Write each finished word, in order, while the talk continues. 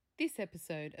This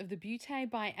episode of the Beauté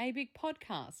by ABIC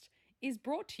podcast is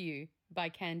brought to you by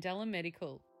Candela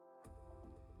Medical.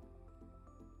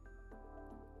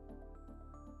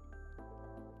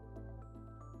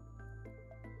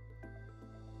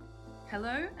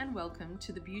 Hello and welcome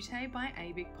to the Beauté by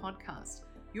ABIC podcast,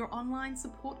 your online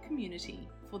support community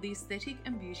for the aesthetic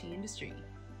and beauty industry.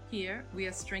 Here, we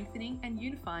are strengthening and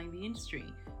unifying the industry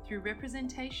through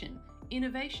representation,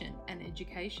 innovation, and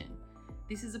education.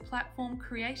 This is a platform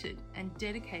created and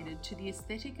dedicated to the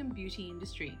aesthetic and beauty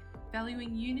industry,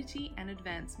 valuing unity and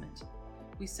advancement.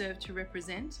 We serve to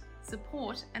represent,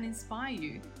 support, and inspire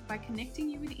you by connecting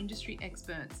you with industry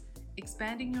experts,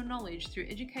 expanding your knowledge through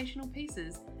educational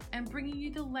pieces, and bringing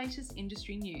you the latest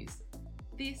industry news.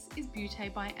 This is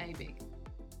Beauté by ABIC.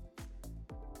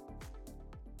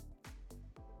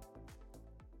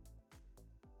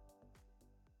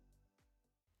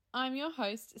 I'm your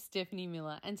host, Stephanie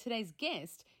Miller, and today's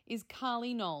guest is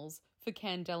Carly Knowles for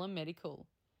Candela Medical.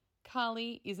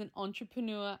 Carly is an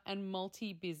entrepreneur and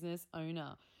multi-business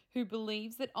owner who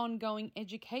believes that ongoing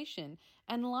education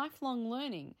and lifelong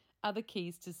learning are the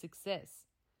keys to success.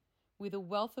 With a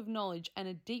wealth of knowledge and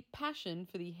a deep passion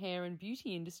for the hair and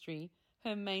beauty industry,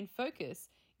 her main focus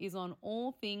is on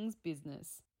all things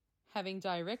business. Having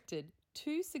directed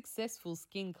 2 successful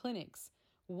skin clinics,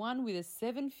 one with a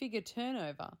 7-figure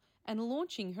turnover, and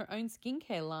launching her own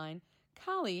skincare line,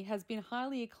 Carly has been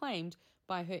highly acclaimed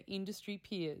by her industry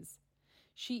peers.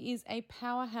 She is a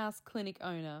powerhouse clinic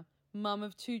owner, mum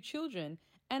of 2 children,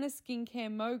 and a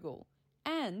skincare mogul,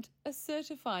 and a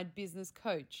certified business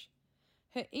coach.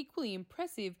 Her equally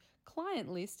impressive client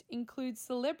list includes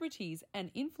celebrities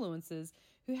and influencers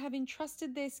who have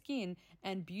entrusted their skin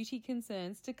and beauty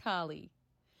concerns to Carly.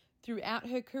 Throughout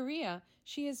her career,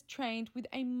 she has trained with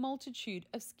a multitude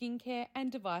of skincare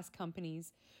and device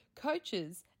companies,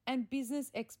 coaches, and business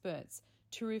experts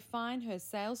to refine her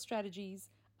sales strategies,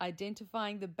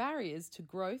 identifying the barriers to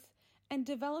growth, and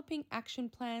developing action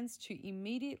plans to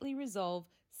immediately resolve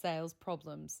sales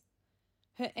problems.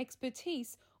 Her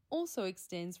expertise also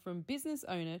extends from business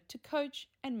owner to coach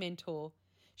and mentor.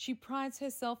 She prides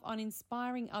herself on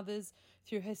inspiring others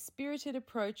through her spirited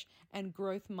approach and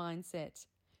growth mindset,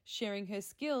 sharing her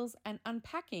skills and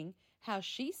unpacking how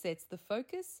she sets the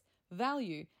focus,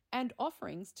 value, and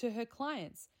offerings to her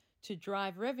clients to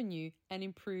drive revenue and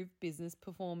improve business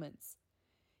performance.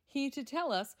 Here to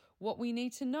tell us what we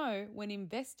need to know when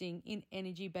investing in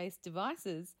energy-based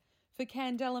devices, for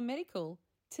Candela Medical,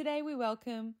 today we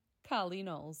welcome Carly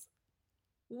Knowles.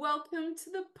 Welcome to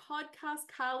the podcast,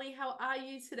 Carly. How are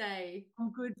you today?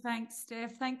 I'm good, thanks,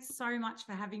 Steph. Thanks so much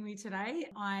for having me today.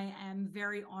 I am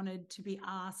very honoured to be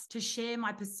asked to share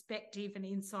my perspective and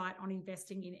insight on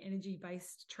investing in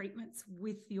energy-based treatments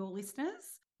with your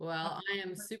listeners. Well, I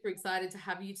am super excited to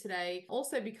have you today.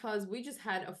 Also because we just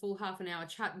had a full half an hour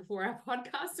chat before our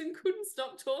podcast and couldn't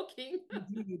stop talking.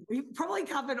 We probably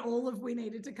covered all of we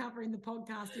needed to cover in the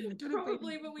podcast.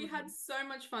 Probably, but we had so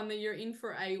much fun that you're in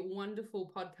for a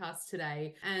wonderful podcast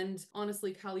today. And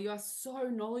honestly, Carly, you are so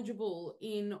knowledgeable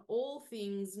in all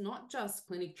things, not just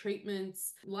clinic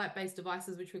treatments, light-based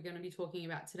devices, which we're going to be talking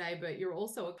about today, but you're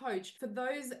also a coach. For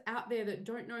those out there that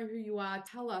don't know who you are,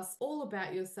 tell us all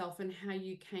about yourself and how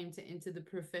you came to enter the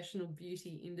professional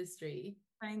beauty industry.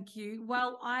 Thank you.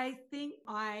 Well, I think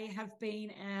I have been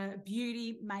a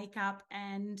beauty, makeup,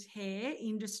 and hair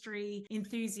industry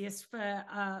enthusiast for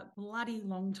a bloody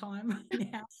long time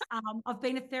now. I've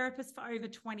been a therapist for over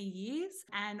 20 years,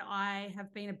 and I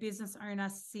have been a business owner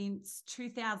since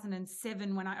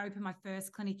 2007 when I opened my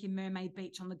first clinic in Mermaid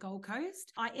Beach on the Gold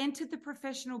Coast. I entered the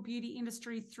professional beauty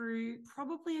industry through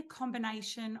probably a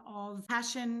combination of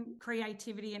passion,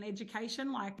 creativity, and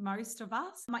education, like most of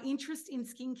us. My interest in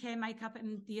skincare, makeup,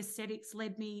 and the aesthetics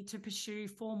led me to pursue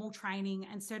formal training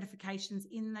and certifications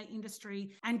in the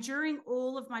industry. And during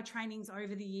all of my trainings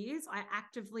over the years, I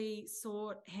actively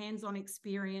sought hands-on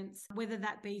experience, whether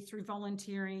that be through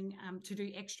volunteering to do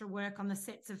extra work on the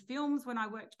sets of films when I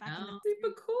worked back in the...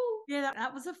 Super cool. Yeah,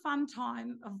 that was a fun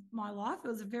time of my life. It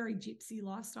was a very gypsy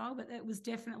lifestyle, but it was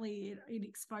definitely, it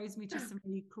exposed me to some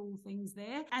really cool things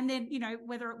there. And then,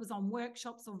 whether it was on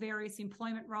workshops or various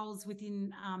employment roles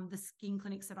within the skin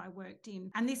clinics that I worked in.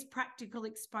 And this practical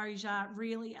exposure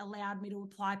really allowed me to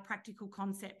apply practical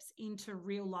concepts into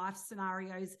real life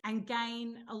scenarios and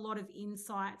gain a lot of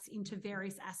insights into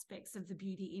various aspects of the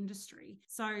beauty industry.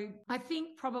 So I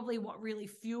think probably what really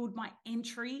fueled my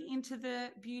entry into the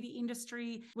beauty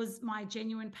industry was my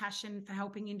genuine passion for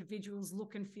helping individuals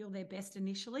look and feel their best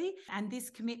initially. And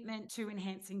this commitment to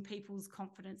enhancing people's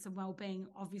confidence and well-being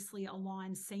obviously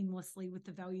aligns seamlessly with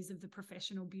the values of the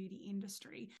professional beauty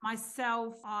industry.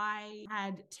 Myself, I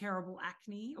had terrible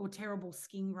acne or terrible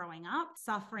skin growing up,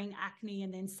 suffering acne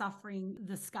and then suffering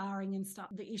the scarring and stuff,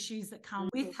 the issues that come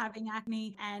with having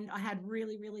acne. And I had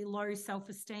really, really low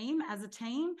self-esteem as a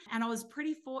teen. And I was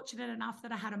pretty fortunate enough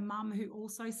that I had a mum who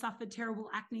also suffered terrible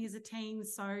acne as a teen.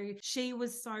 So she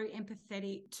was so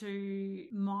empathetic to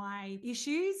my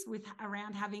issues with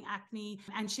around having acne.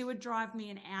 And she would drive me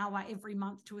an hour every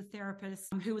month to a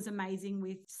therapist who was amazing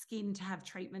with skin to have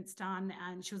treatments done.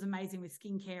 And she was amazing with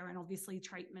skincare and obviously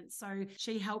treatments. So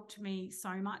she helped me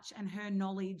so much, and her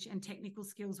knowledge and technical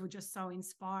skills were just so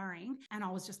inspiring. And I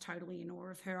was just totally in awe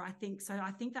of her, I think. So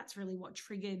I think that's really what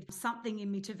triggered something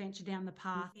in me to venture down the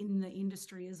path in the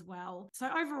industry as well. So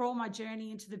overall, my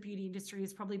journey into the beauty industry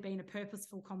has probably been a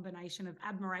purposeful combination of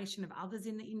admiration of others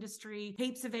in the industry,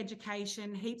 heaps of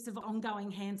education, heaps of ongoing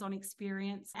hands-on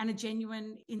experience, and a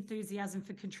genuine enthusiasm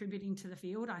for contributing to the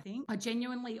field, I think. I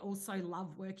genuinely also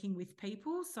love working with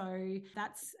people. So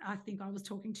that's, I think I was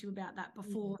talking to you about that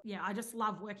before. Yeah, I just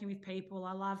love working with people.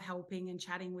 I love helping and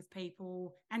chatting with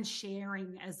people and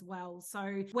sharing as well.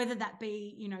 So whether that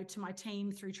be, you know, to my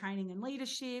team through training and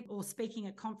leadership, or speaking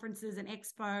at conferences and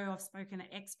expo, I've spoken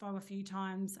at expo a few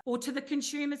times, or to the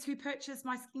consumers who purchase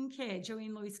my skincare,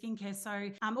 Julian Louis Skincare. So,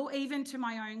 or even to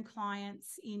my own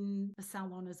clients in the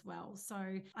salon as well. So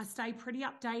I stay pretty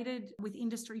updated with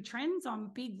industry trends. I'm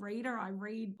a big reader. I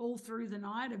read all through the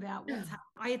night about what's happening.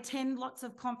 I attend lots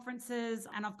of conferences,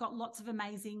 and I've got lots of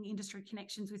amazing industry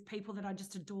connections with people that I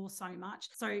just adore so much.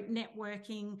 So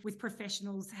networking with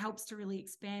professionals helps to really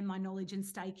expand my knowledge and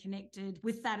stay connected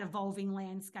with that evolving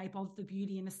landscape of the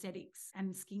beauty and aesthetics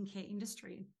and skincare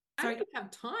industry. How do you have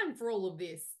time for all of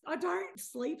this? I don't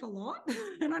sleep a lot,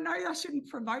 and I know I shouldn't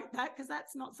promote that because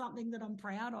that's not something that I'm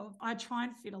proud of. I try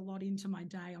and fit a lot into my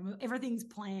day. Everything's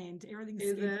planned, everything's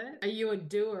scheduled. Are you a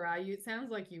doer? Are you? It sounds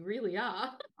like you really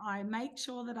are. I make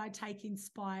sure that I take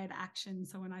inspired action.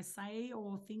 So when I say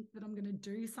or think that I'm going to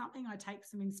do something, I take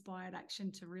some inspired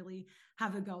action to really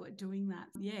have a go at doing that.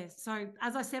 Yeah. So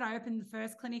as I said, I opened the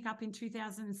first clinic up in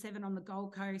 2007 on the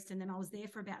Gold Coast, and then I was there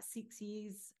for about 6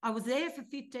 years. I was there for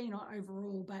 15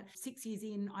 overall, but 6 years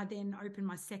in, I then opened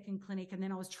my second clinic, and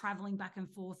then I was traveling back and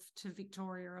forth to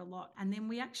Victoria a lot. And then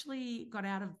we actually got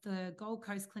out of the Gold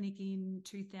Coast clinic in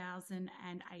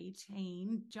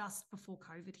 2018, just before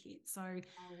COVID hit. So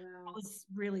wow. I was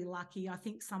really lucky. I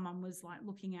think someone was like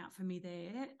looking out for me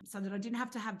there so that I didn't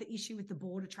have to have the issue with the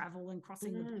border travel and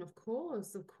crossing the border. Of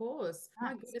course, of course. Yes.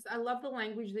 My goodness, I love the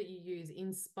language that you use,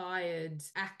 inspired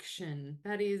action.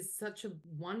 That is such a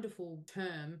wonderful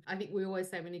term. I think we always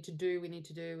say we need to do, we need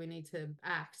to do, we need to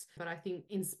act. But I think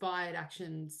inspired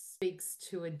action speaks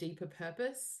to a deeper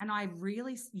purpose. And I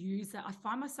really use that. I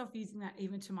find myself using that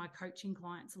even to my coaching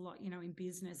clients a lot, you know, in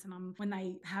business. And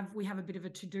when we have a bit of a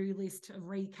to-do list, a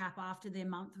recap after their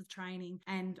month of training.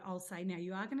 And I'll say, now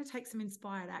you are going to take some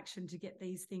inspired action to get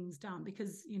these things done,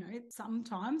 because, you know,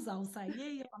 sometimes I'll say,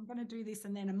 yeah, I'm going to do this.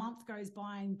 And then a month goes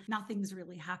by and nothing's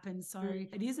really happened. So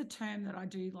it is a term that I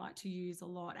do like to use a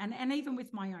lot. And even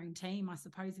with my own team, I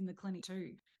suppose, in the clinic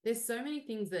too. There's so many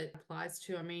things that applies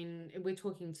to. I mean, we're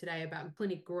talking today about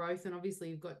clinic growth, and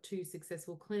obviously you've got 2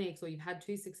 successful clinics, or you've had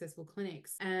 2 successful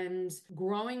clinics, and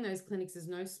growing those clinics is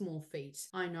no small feat.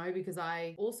 I know, because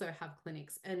I also have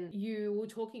clinics, and you were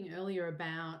talking earlier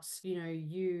about, you know,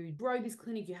 you grow this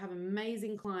clinic, you have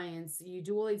amazing clients, you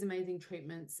do all these amazing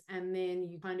treatments, and then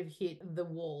you kind of hit the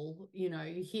wall, you know,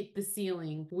 you hit the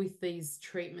ceiling with these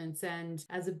treatments. And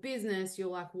as a business,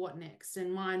 you're like, what next?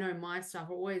 And I know my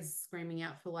staff are always screaming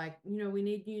out for, like, you know, we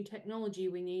need new technology,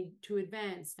 we need to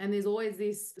advance. And there's always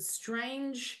this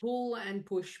strange pull and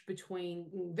push between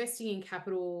investing in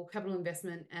capital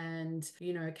investment, and,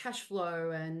 you know, cash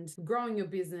flow and growing your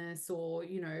business. Or,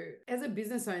 you know, as a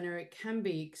business owner, it can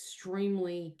be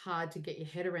extremely hard to get your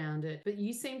head around it. But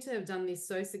you seem to have done this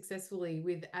so successfully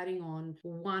with adding on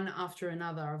one after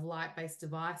another of light-based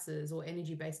devices or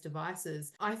energy-based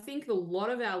devices. I think a lot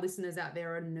of our listeners out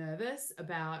there are nervous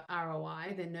about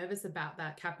ROI. They're nervous about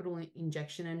that capital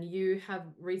injection, and you have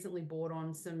recently brought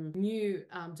on some new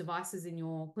devices in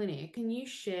your clinic. Can you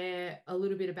share a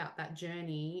little bit about that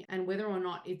journey, and whether or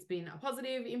not it's been a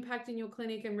positive impact in your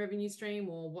clinic and revenue stream,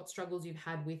 or what struggles you've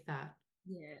had with that?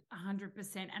 Yeah,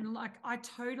 100%. And like, I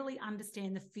totally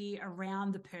understand the fear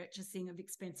around the purchasing of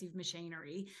expensive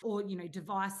machinery or, you know,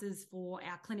 devices for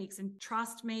our clinics. And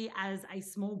trust me, as a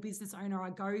small business owner,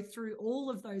 I go through all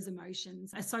of those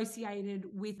emotions associated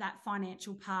with that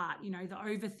financial part, you know, the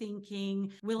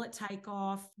overthinking, will it take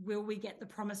off? Will we get the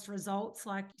promised results?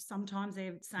 Like, sometimes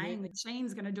they're saying the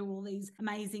machine's going to do all these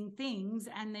amazing things,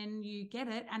 and then you get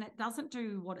it and it doesn't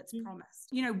do what it's promised.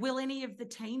 You know, will any of the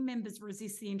team members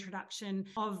resist the introduction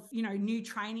decision of, new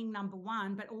training, number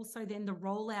one, but also then the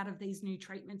rollout of these new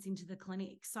treatments into the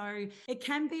clinic. So it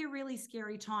can be a really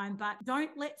scary time, but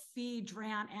don't let fear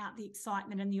drown out the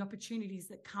excitement and the opportunities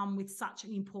that come with such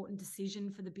an important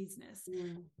decision for the business.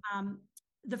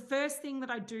 The first thing that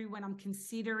I do when I'm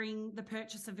considering the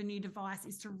purchase of a new device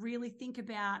is to really think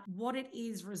about what it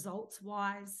is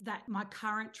results-wise that my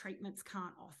current treatments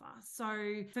can't offer.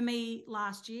 So for me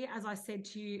last year, as I said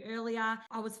to you earlier,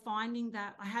 I was finding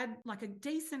that I had like a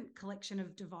decent collection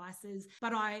of devices,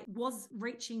 but I was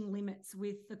reaching limits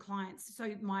with the clients.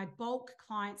 So my bulk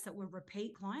clients that were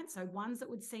repeat clients, so ones that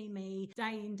would see me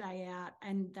day in, day out,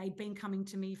 and they'd been coming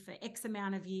to me for X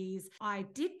amount of years, I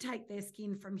did take their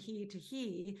skin from here to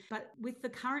here. But with the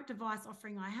current device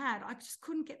offering I had, I just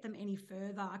couldn't get them any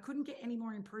further. I couldn't get any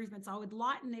more improvements. I would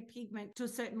lighten their pigment to a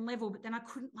certain level, but then I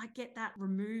couldn't get that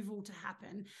removal to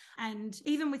happen. And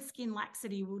even with skin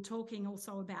laxity, we were talking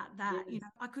also about that. Yes.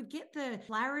 I could get the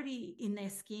clarity in their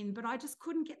skin, but I just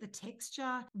couldn't get the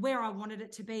texture where I wanted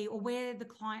it to be or where the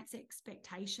client's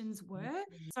expectations were.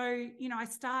 So, I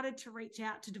started to reach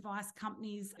out to device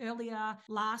companies earlier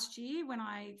last year when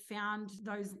I found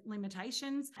those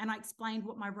limitations, and I explained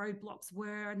what my roadblocks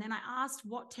were. And then I asked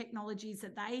what technologies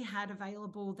that they had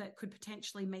available that could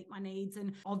potentially meet my needs.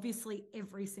 And obviously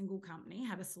every single company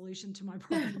had a solution to my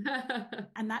problem.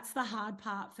 And that's the hard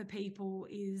part for people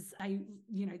is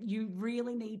you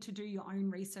really need to do your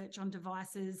own research on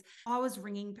devices. I was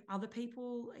ringing other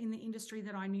people in the industry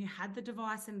that I knew had the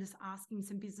device and just asking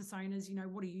some business owners,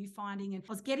 what are you finding? And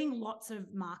I was getting lots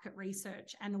of market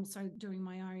research and also doing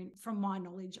my own, from my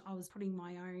knowledge, I was putting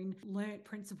my own learnt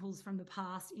principles from the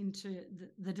past into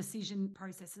the decision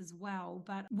process as well.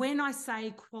 But when I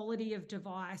say quality of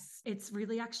device, it's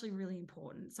really actually really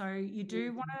important. So you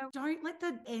do want to, don't let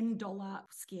the end dollar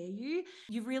scare you.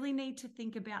 You really need to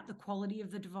think about the quality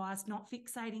of the device, not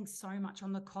fixating so much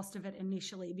on the cost of it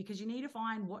initially, because you need to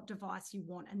find what device you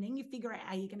want and then you figure out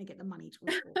how you're going to get the money to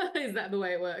afford. Is that the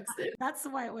way it works? That's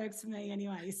the way it works for me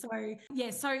anyway. So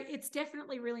it's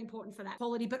definitely really important for that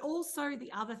quality. But also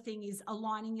the other thing is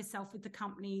aligning yourself with the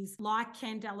companies like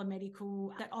Candela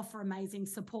Medical that offer amazing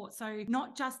support. So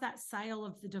not just that sale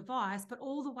of the device, but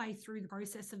all the way through the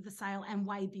process of the sale and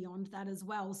way beyond that as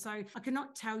well. So I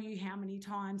cannot tell you how many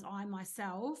times I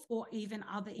myself or even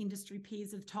other industry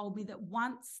peers have told me that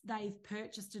once they've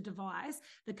purchased a device,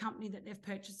 the company that they've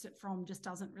purchased it from just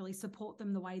doesn't really support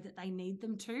them the way that they need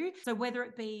them to. So whether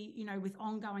it be, with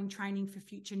ongoing training for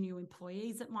future new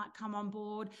employees that might come on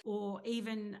board, or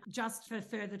even just for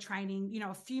further training,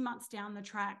 a few months down the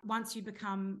track, once you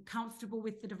become comfortable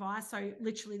with the device. So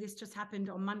literally this just happened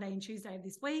on Monday and Tuesday of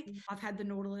this week. I've had the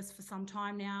Nautilus for some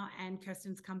time now, and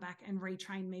Kirsten's come back and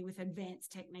retrained me with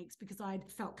advanced techniques because I'd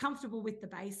felt comfortable with the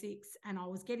basics and I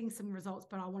was getting some results,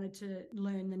 but I wanted to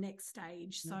learn the next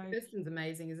stage. So Kirsten's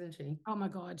amazing, isn't she? Oh my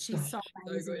God, she's so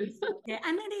amazing. So good. Yeah.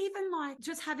 And then even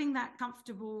just having that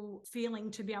comfortable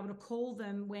feeling to be able to call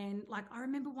them when, I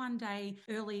remember one day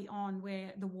early on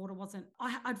where the water wasn't,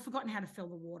 I'd forgotten how to fill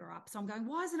the water up. So I'm going,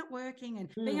 why isn't it working? And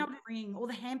being able to ring, or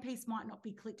the handpiece might not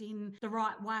be clicked in the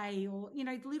right way, or,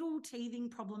 little teething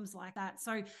problems like that.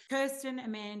 So Kirsten,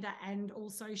 Amanda, and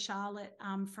also Charlotte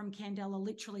from Candela,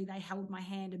 literally they held my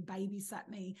hand and babysat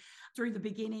me through the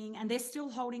beginning, and they're still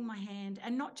holding my hand,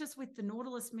 and not just with the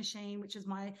Nautilus machine, which is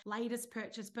my latest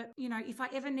purchase, but if I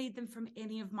ever need them from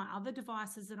any of my other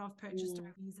devices that I've purchased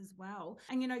over years as well.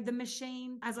 And the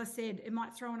machine, as I said, it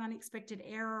might throw an unexpected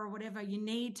error or whatever. You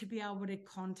need to be able to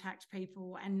contact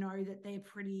people and know that they're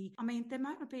they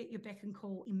might not be at your beck and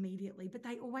call immediately, but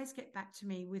they always get back to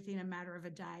me within a matter of a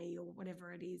day or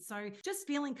whatever it is. So just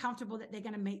feeling comfortable that they're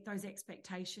going to meet those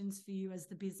expectations for you as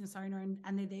the business owner,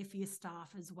 and they're there for your staff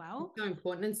as well. So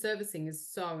important, and servicing is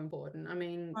so important.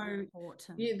 So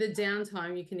important. The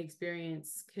downtime you can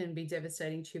experience can be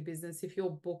devastating to your business if you're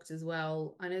booked as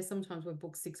well. I know sometimes we're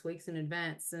booked 6 weeks in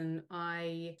advance, and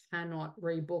I cannot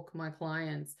rebook my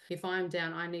clients. If I'm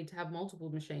down, I need to have multiple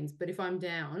machines. But if I'm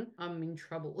down, I'm in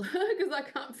trouble because I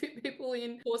can't fit people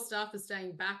in. Poor staff are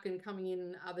staying back and coming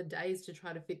in other days to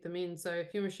try to fit them in. So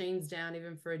if your machine's down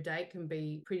even for a day, it can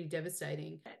be pretty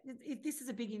devastating. If this is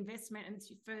a big investment and it's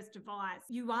your first device,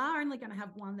 you are only going to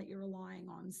have one that you're relying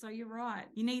on. So you're right.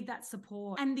 You need that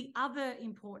support. And the other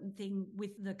important thing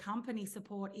with the company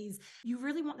support is you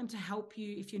really want them to help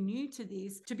you, if you're new to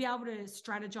this, to be able to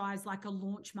strategize like a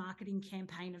launch marketing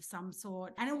campaign of some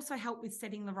sort, and also help with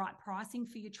setting the right pricing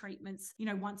for your treatments,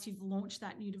 once you've launched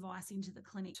that new device into the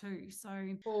clinic too. So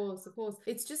Of course.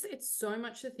 It's so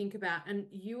much to think about. And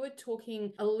you were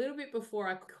talking a little bit before,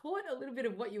 I caught a little bit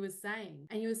of what you were saying.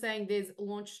 And you were saying there's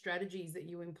launch strategies that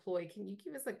you employ. Can you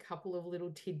give us a couple of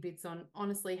little tidbits on,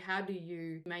 honestly, how do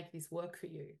you make this work for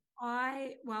you?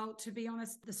 Well, to be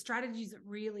honest, the strategies that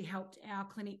really helped our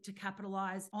clinic to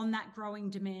capitalize on that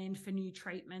growing demand for new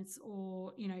treatments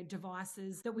or,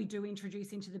 devices that we do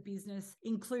introduce into the business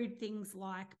include things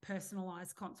like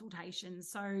personalized consultations.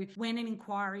 So when an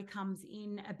inquiry comes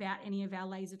in about any of our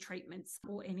laser treatments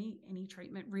or any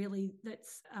treatment really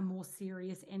that's a more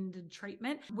serious ended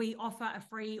treatment, we offer a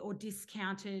free or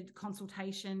discounted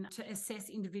consultation to assess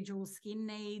individual skin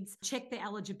needs, check their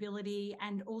eligibility,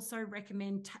 and also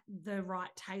recommend the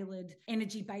right tailored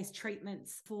energy-based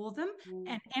treatments for them.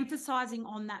 And emphasizing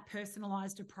on that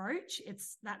personalized approach,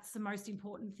 that's the most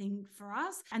important thing for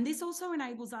us. And this also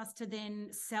enables us to then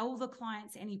sell the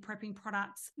clients any prepping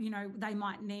products they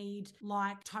might need,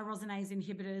 like tyrosinase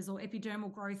inhibitors or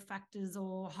epidermal growth factors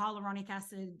or hyaluronic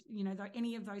acid,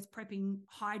 any of those prepping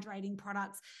hydrating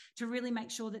products, to really make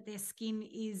sure that their skin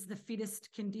is the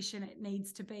fittest condition it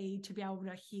needs to be able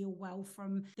to heal well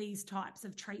from these types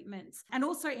of treatments. And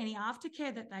also any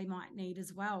aftercare that they might need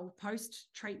as well,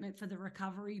 post-treatment for the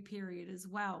recovery period as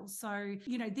well. So,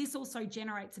 this also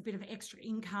generates a bit of extra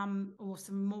income or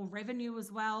some more revenue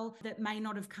as well that may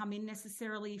not have come in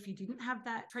necessarily if you didn't have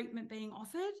that treatment being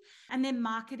offered. And then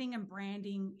marketing and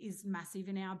branding is massive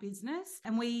in our business.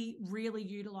 And we really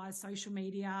utilize social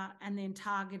media and then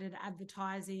targeted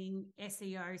advertising,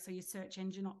 SEO, so your search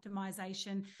engine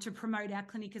optimization, to promote our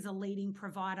clinic as a leading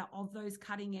provider of those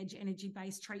cutting edge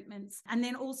energy-based treatments. And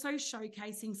then also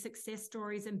showcasing success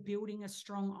stories and building a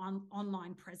strong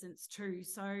online presence too.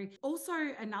 So also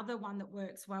another one that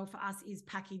works well for us is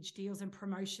package deals and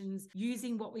promotions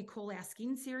using what we call our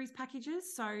skin series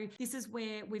packages. So this is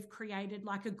where we've created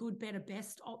like a good, better,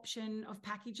 best option of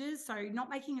packages. So not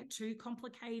making it too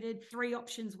complicated. 3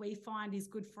 options we find is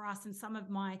good for us. And some of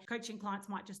my coaching clients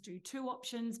might just do 2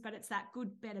 options, but it's that good,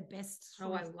 better, best I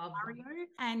love scenario.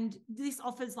 And this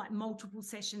offers like multiple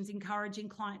sessions, encouraging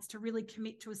clients to really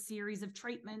commit to a series of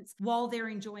treatments while they're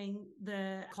enjoying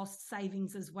the cost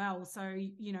savings as well. So,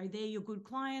 they're your good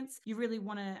clients. You really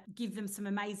want to give them some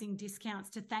amazing discounts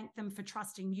to thank them for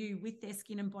trusting you with their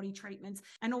skin and body treatments,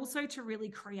 and also to really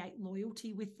create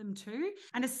loyalty with them too.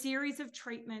 And a series of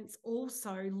treatments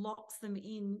also locks them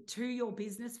in to your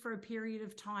business for a period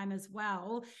of time as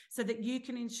well, so that you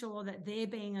can ensure that they're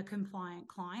being a compliant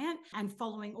client and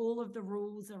following all of the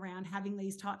rules around having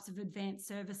these types of advanced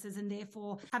services, and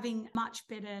therefore having much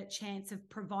better chance of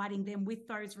providing them with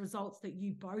those results that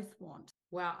you both want.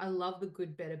 Wow, I love the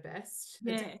good, better, best.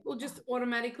 Yeah. We'll just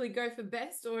automatically go for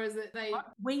best, or is it they?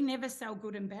 We never sell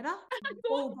good and better. I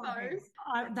All thought buy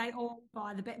so. best. They all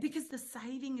buy the best because the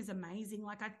saving is amazing.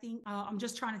 Like I think I'm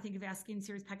just trying to think of our skin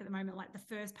series pack at the moment. Like the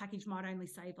first package might only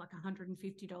save like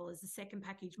 $150. The second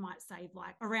package might save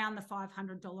like around the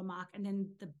 $500 mark, and then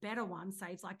the better one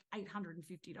saves like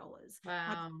 $850. Wow.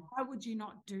 Like, why would you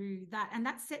not do that? And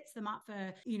that sets them up for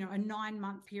a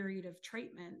 9-month period of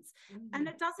treatments. And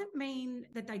it doesn't mean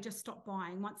that they just stop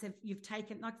buying once you've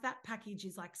taken, like that package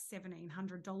is like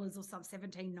 $1,700 or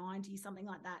 $1,790, something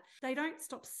like that. They don't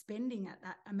stop spending at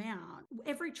that amount.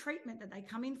 Every treatment that they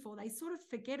come in for, they sort of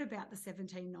forget about the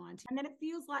 $1,790, and then it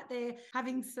feels like they're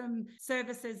having some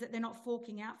services that they're not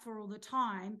forking out for all the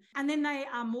time, and then they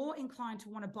are more inclined to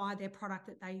want to buy their product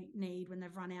that they need when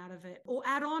they've run out of it, or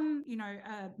add on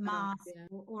a mask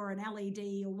or an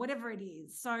LED or whatever it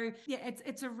is. So yeah,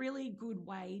 it's a really good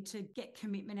way to get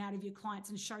commitment out of your clients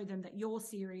and show them that you're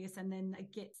serious, and then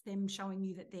it gets them showing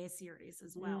you that they're serious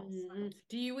as well. So.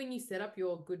 Do you, when you set up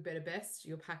your good, better, best,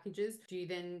 your packages, do you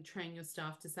then train your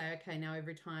staff to say, okay, now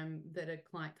every time that a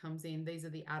client comes in, these are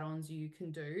the add-ons you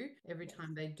can do every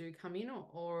time they do come in,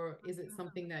 or is it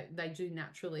something that they do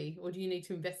naturally, or do you need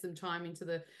to invest some time into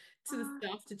the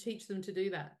staff to teach them to do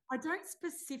that? I don't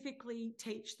specifically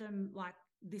teach them like,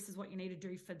 this is what you need to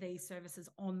do for these services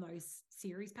on those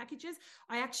series packages.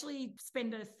 I actually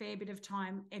spend a fair bit of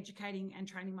time educating and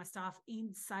training my staff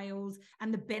in sales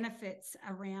and the benefits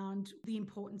around the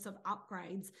importance of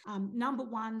upgrades. Number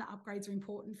one, the upgrades are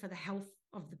important for the health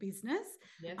of the business,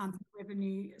 yes.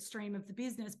 Revenue stream of the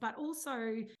business, but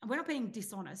also we're not being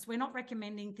dishonest. We're not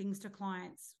recommending things to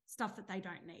clients stuff that they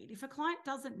don't need. If a client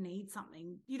doesn't need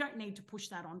something, you don't need to push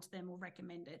that onto them or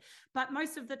recommend it. But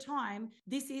most of the time,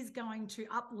 this is going to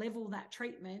up level that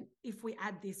treatment if we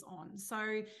add this on.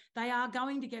 So they are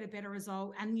going to get a better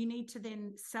result, and you need to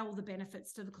then sell the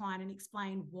benefits to the client and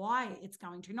explain why it's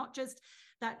going to, not just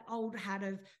that old hat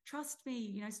of trust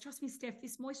me, trust me, Steph,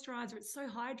 this moisturizer, it's so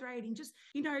hydrating. Just,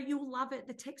 you'll love it.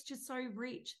 The texture's so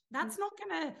rich. That's not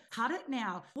going to cut it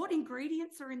now. What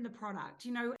ingredients are in the product?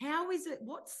 How is it?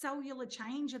 What cellular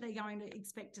change are they going to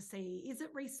expect to see? Is it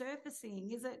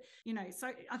resurfacing? Is it, so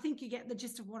I think you get the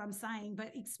gist of what I'm saying,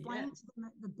 but explain to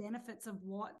them the benefits of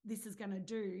what this is going to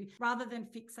do rather than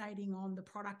fixating on the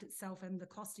product itself and the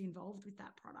cost involved with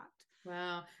that product.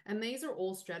 Wow. And these are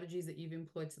all strategies that you've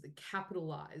employed to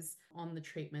capitalize on the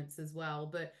treatments as well.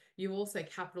 But you've also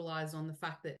capitalized on the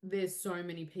fact that there's so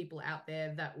many people out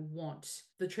there that want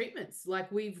the treatments.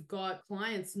 Like, we've got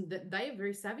clients that they are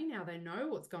very savvy now. They know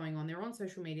what's going on. They're on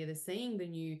social media. They're seeing the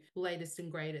new latest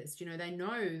and greatest. They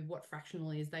know what fractional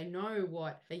is. They know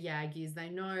what a YAG is. They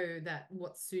know that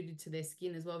what's suited to their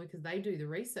skin as well, because they do the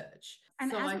research. And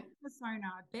so as a persona,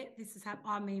 I bet this has happened.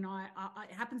 I mean,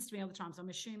 it happens to me all the time, so I'm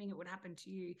assuming it would happen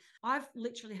to you. I've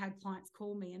literally had clients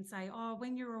call me and say, oh,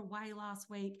 when you were away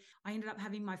last week, I ended up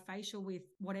having my facial with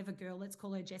whatever girl, let's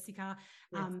call her Jessica.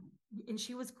 Yes. And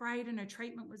she was great and her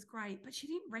treatment was great, but she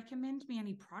didn't recommend me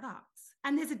any products.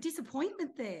 And there's a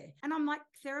disappointment there. And I'm like,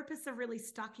 therapists are really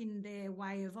stuck in their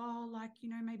way of,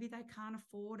 maybe they can't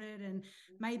afford it. And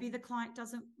maybe the client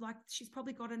doesn't, she's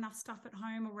probably got enough stuff at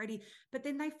home already. But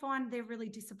then they find they're really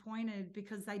disappointed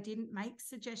because they didn't make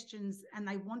suggestions and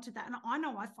they wanted that. And I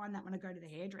know I find that when I go to the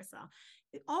hairdresser.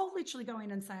 I'll literally go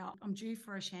in and say, oh, I'm due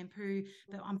for a shampoo,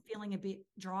 but I'm feeling a bit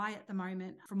dry at the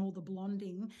moment from all the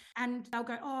blonding. And they'll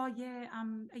go, oh, yeah.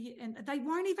 And they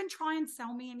won't even try and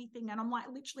sell me anything. And I'm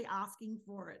literally asking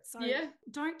for it. So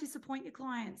don't disappoint your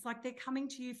clients. They're coming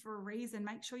to you for a reason.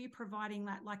 Make sure you're providing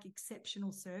that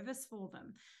exceptional service for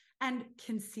them. And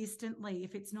consistently,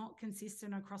 if it's not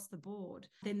consistent across the board,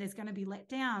 then there's going to be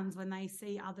letdowns when they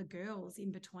see other girls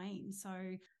in between. So,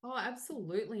 oh,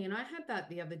 absolutely. And I had that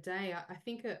the other day. I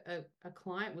think a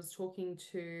client was talking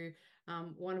to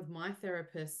one of my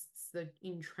therapists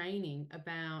in training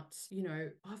about,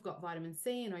 I've got vitamin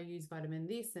C and I use vitamin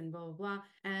this and blah, blah, blah.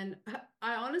 And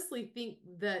I honestly think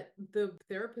that the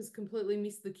therapist completely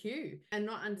missed the cue and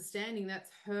not understanding that's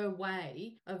her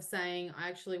way of saying, I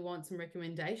actually want some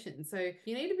recommendations. So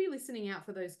you need to be listening out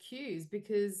for those cues,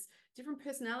 because different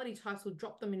personality types will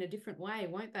drop them in a different way,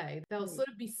 won't they? They'll sort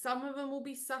of be, some of them will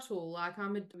be subtle. Like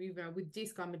with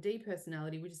DISC, I'm a D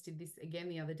personality. We just did this again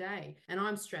the other day, and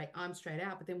I'm straight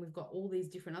out. But then we've got all these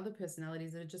different other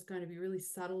personalities that are just going to be really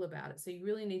subtle about it. So you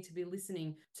really need to be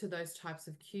listening to those types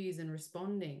of cues and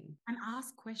responding. And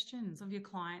ask questions of your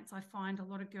clients. I find a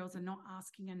lot of girls are not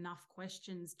asking enough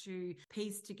questions to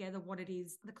piece together what it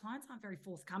is. The clients aren't very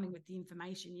forthcoming with the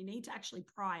information. You need to actually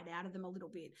pry it out of them a little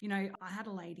bit. I had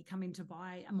a lady come in to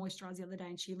buy a moisturizer the other day,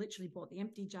 and she literally bought the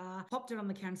empty jar, popped it on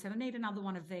the counter and said, I need another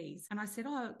one of these. And I said,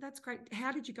 oh, that's great.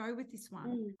 How did you go with this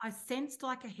one? I sensed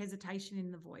a hesitation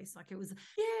in the voice. It was, it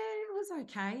was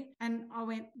okay. And I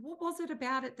went, what was it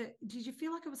about it did you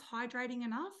feel like it was hydrating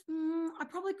enough?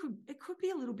 It could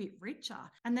be a little bit richer.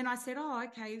 And then I said, oh,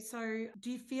 okay. So do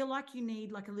you feel like you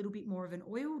need a little bit more of an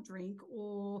oil drink,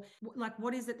 or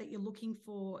what is it that you're looking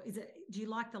for? Do you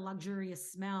like the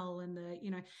luxurious smell and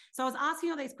so I was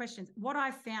asking all these questions. What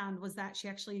I found was that she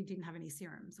actually didn't have any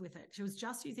serums with it. She was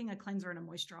just using a cleanser and a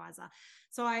moisturizer.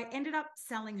 So I ended up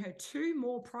selling her 2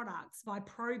 more products by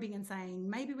probing and saying,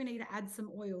 maybe we need to add some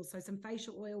oil. So some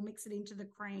facial oil, mix it into the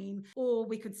cream, or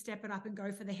we could step it up and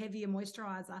go for the heavier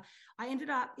moisturizer. I ended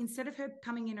up, instead of her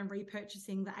coming in and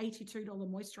repurchasing the $82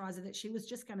 moisturizer that she was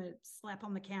just going to slap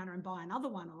on the counter and buy another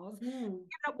one of, ended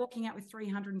up walking out with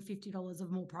 $350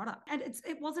 of more product. And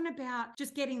it wasn't about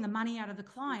just getting the money out of the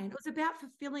client. It was about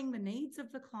fulfilling the needs of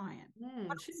the client.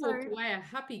 She walked away a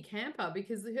happy camper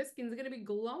because her skin's going to be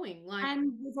glowing.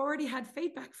 And we've already had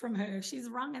feedback from her. She's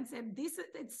rung and said,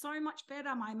 it's so much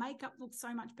better. My makeup looks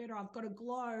so much better. I've got a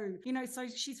glow, so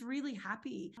she's really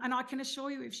happy. And I can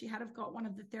assure you, if she had have got one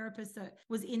of the therapists that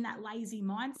was in that lazy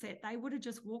mindset, they would have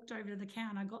just walked over to the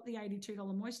counter, got the $82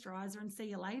 moisturizer and see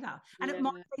you later. And it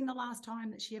might have been the last time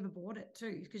that she ever bought it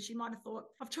too, because she might have thought,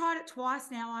 I've tried it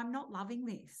twice now. I'm not loving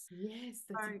this. Yes,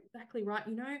 that's exactly right.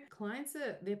 Clients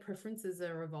their preferences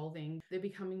are evolving. They're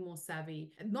becoming more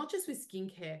savvy, not just with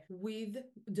skincare, with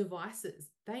devices.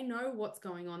 they know what's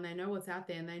going on, they know what's out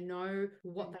there, and they know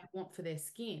what they want for their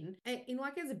skin. And in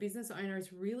like as a business owner,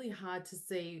 it's really hard to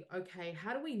see, okay,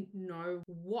 how do we know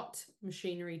what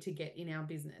machinery to get in our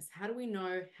business? How do we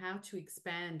know how to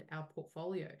expand our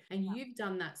portfolio? And you've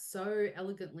done that so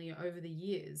elegantly over the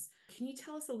years. Can you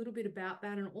tell us a little bit about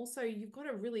that? And also, you've got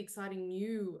a really exciting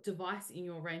new device in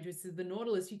your range, which is the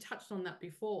Nautilus. You touched on that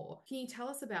before. Can you tell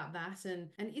us about that? And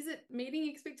is it meeting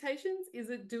expectations? Is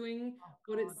it doing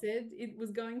what it said it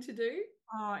was going to do?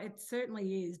 Oh, it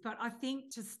certainly is. But I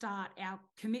think to start, our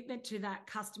commitment to that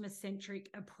customer-centric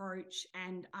approach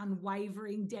and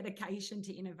unwavering dedication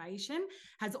to innovation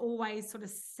has always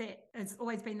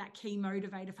been that key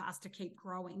motivator for us to keep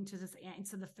growing, to just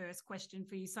answer the first question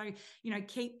for you. So,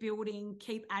 keep building,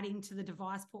 keep adding to the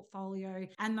device portfolio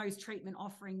and those treatment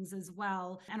offerings as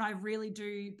well. And I really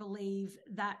do believe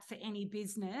that for any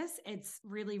business, it's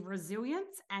really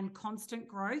resilience and constant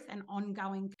growth and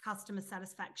ongoing customer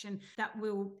satisfaction that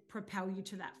will propel you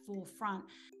to that forefront.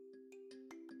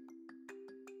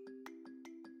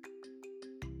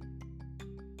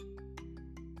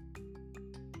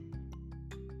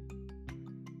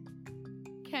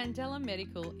 Candela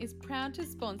Medical is proud to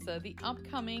sponsor the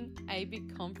upcoming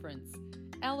ABIC conference,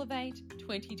 Elevate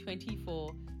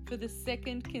 2024, for the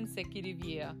second consecutive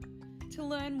year. To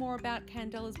learn more about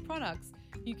Candela's products,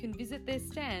 you can visit their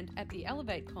stand at the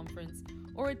Elevate conference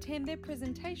or attend their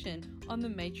presentation on the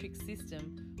Matrix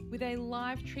system with a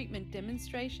live treatment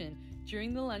demonstration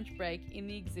during the lunch break in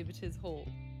the exhibitors hall.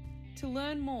 To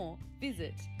learn more,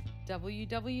 visit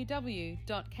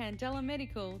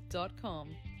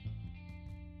www.candelamedical.com.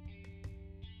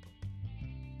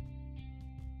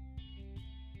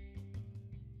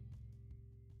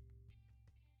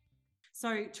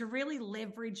 So to really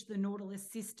leverage the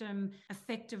Nautilus system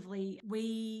effectively,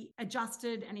 we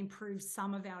adjusted and improved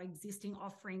some of our existing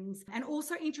offerings and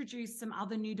also introduced some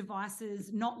other new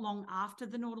devices not long after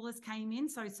the Nautilus came in.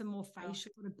 So some more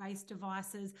facial based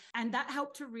devices. And that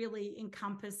helped to really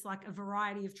encompass like a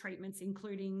variety of treatments,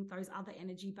 including those other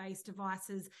energy-based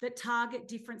devices that target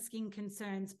different skin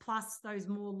concerns, plus those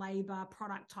more labor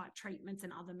product type treatments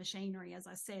and other machinery, as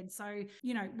I said. So,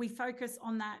 we focus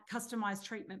on that customized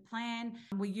treatment plan.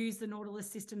 We use the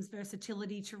Nautilus system's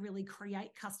versatility to really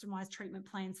create customized treatment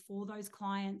plans for those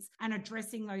clients and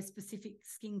addressing those specific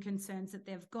skin concerns that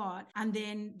they've got. And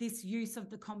then this use of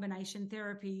the combination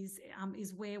therapies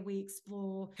is where we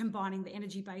explore combining the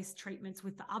energy-based treatments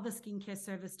with the other skincare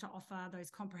service to offer those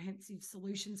comprehensive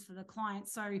solutions for the client.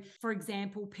 So, for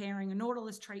example, pairing a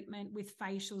Nautilus treatment with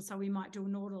facial. So we might do a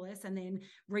Nautilus and then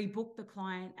rebook the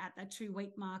client at that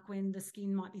 2-week mark when the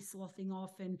skin might be sloughing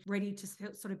off and ready to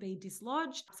sort of be dislodged.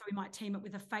 So we might team it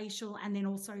with a facial and then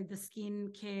also the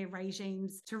skin care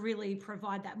regimes to really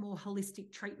provide that more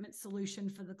holistic treatment solution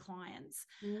for the clients.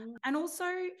 And also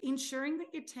ensuring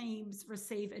that your teams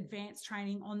receive advanced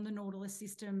training on the Nautilus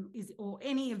system or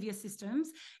any of your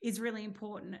systems is really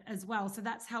important as well. So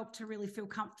that's helped to really feel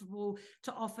comfortable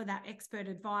to offer that expert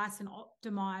advice and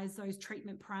optimize those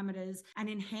treatment parameters and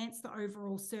enhance the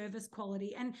overall service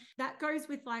quality. And that goes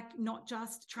with like not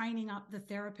just training up the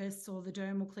therapists or the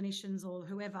dermal clinicians or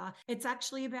whoever. It's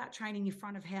actually about training your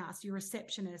front of house, your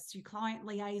receptionists, your client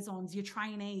liaisons, your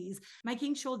trainees,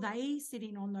 making sure they sit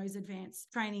in on those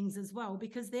advanced trainings as well,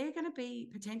 because they're going to be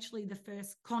potentially the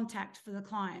first contact for the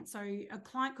client. So a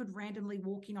client could randomly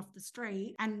walk in off the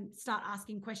street and start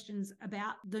asking questions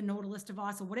about the Nautilus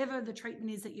device or whatever the treatment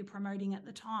is that you're promoting at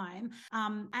the time.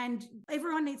 And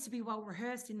everyone needs to be well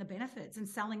rehearsed in the benefits and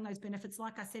selling those benefits.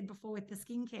 Like I said before with the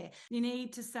skincare, you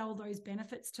need to sell those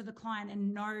benefits to the client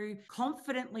and know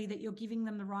confidently that you're giving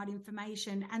them the right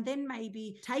information, and then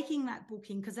maybe taking that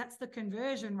booking, because that's the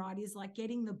conversion, right, is like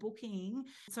getting the booking.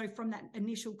 So from that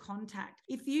initial contact,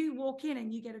 if you walk in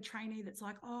and you get a trainee that's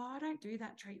like, oh, I don't do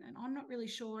that treatment, I'm not really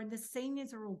sure, and the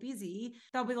seniors are all busy,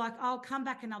 they'll be like, I'll come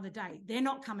back another day. They're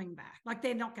not coming back. Like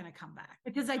they're not going to come back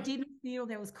because they didn't feel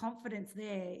there was confidence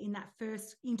there in that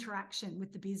first interaction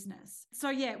with the business. So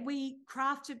yeah, we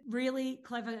crafted really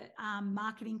clever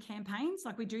marketing campaigns.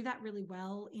 Like we do that really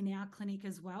well in our clinic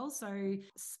as well. So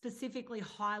specifically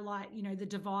highlight, the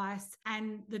device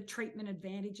and the treatment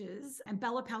advantages. And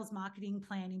Bella Pal's marketing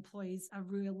plan employs a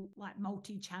real like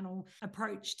multi-channel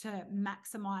approach to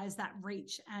maximize that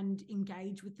reach and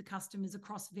engage with the customers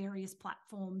across various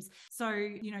platforms. So,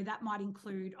 that might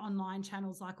include online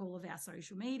channels like all of our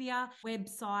social media,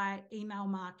 website, email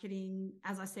marketing,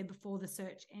 as I said before, the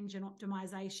search engine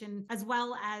optimization, as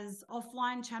well as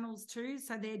offline channels too.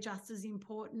 So they're just as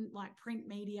important, like print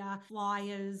media media,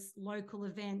 flyers, local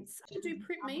events. You do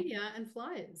print media and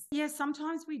flyers. Yeah,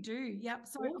 sometimes we do. Yep.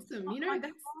 So awesome.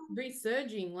 That's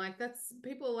resurging. Like that's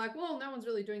people are like, well, no one's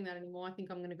really doing that anymore. I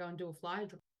think I'm going to go and do a flyer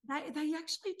drive. They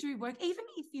actually do work, even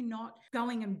if you're not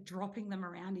going and dropping them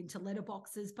around into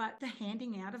letterboxes, but the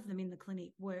handing out of them in the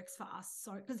clinic works for us.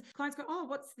 So, because clients go, oh,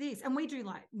 what's this? And we do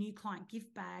like new client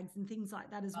gift bags and things like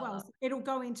that as well. So it'll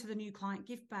go into the new client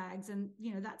gift bags, and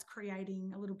that's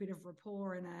creating a little bit of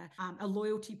rapport and a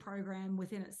loyalty program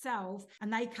within itself.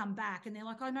 And they come back and they're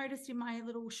like, I noticed in my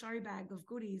little show bag of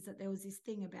goodies that there was this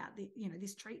thing about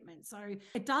this treatment. So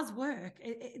it does work.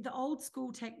 The old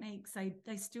school techniques,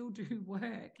 they still do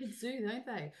work. Kids do, don't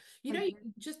they?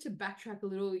 Just to backtrack a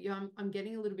little, I'm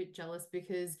getting a little bit jealous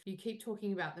because you keep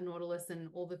talking about the Nautilus and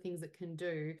all the things it can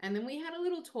do. And then we had a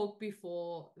little talk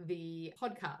before the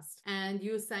podcast, and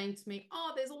you were saying to me,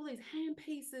 oh, there's all these hand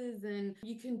pieces and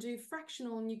you can do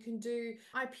fractional and you can do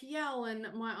IPL, and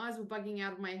my eyes were bugging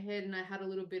out of my head and I had a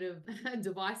little bit of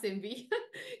device envy.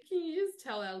 Can you just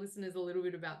tell our listeners a little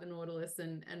bit about the Nautilus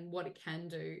and what it can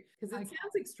do? Because it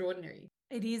sounds extraordinary.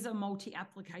 It is a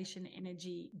multi-application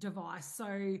energy device. So,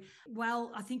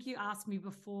 I think you asked me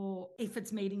before if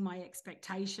it's meeting my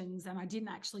expectations, and I didn't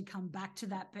actually come back to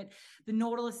that, but the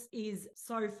Nautilus is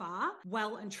so far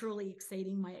well and truly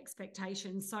exceeding my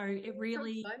expectations. So it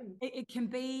really, it can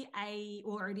be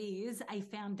it is a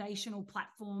foundational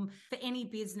platform for any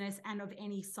business and of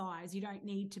any size. You don't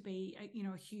need to be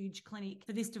a huge clinic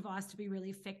for this device to be really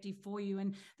effective for you.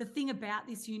 And the thing about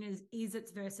this unit is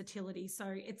its versatility. So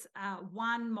it's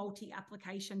one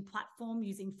multi-application platform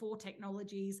using 4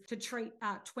 technologies to treat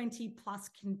 20 plus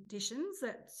conditions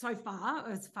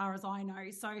as far as I know.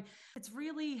 So it's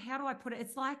really, how do I put it?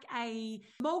 It's like a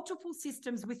multiple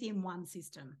systems within one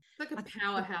system. It's like a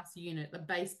powerhouse unit, a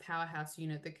base powerhouse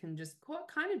unit that can just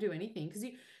kind of do anything. Because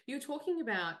you're talking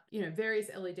about, various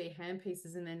LED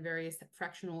handpieces and then various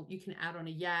fractional, you can add on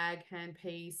a YAG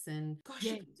handpiece, and gosh,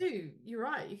 you're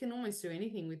right. You can almost do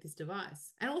anything with this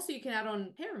device. And also you can add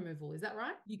on hair removal. Is that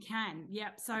right? You can,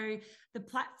 yep. So the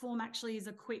platform actually is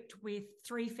equipped with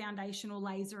 3 foundational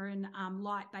laser and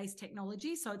light-based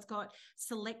technology. So it's got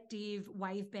selective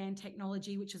waveband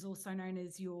technology, which is also known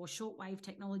as your shortwave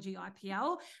technology,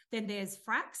 IPL. Then there's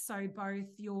FRAX, so both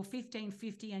your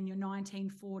 1550 and your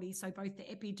 1940, so both the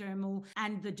epidermal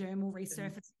and the dermal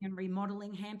resurfacing and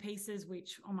remodeling handpieces,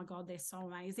 which, oh my God, they're so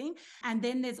amazing. And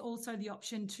then there's also the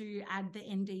option to add the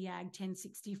Nd:YAG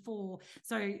 1064.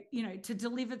 So, to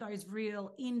deliver those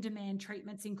real in-demand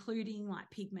treatments, including like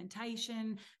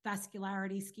pigmentation,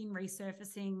 vascularity, skin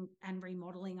resurfacing and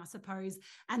remodeling, I suppose,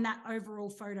 and that overall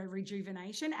photo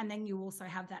rejuvenation. And then you also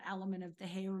have that element of the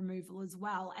hair removal as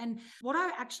well. And what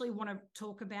I actually want to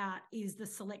talk about is the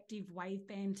selective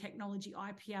waveband technology,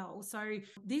 IPL. So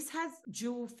this has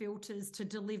dual filters to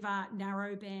deliver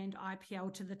narrowband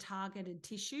IPL to the targeted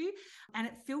tissue, and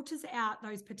it filters out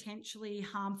those potentially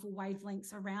harmful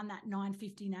wavelengths around that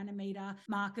 950 nanometer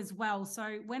mark as well.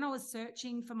 So when I was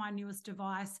searching for my newest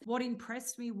device, what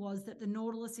impressed me was that the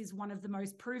Nautilus is one of the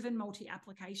most proven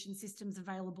multi-application systems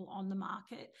available on the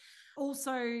market.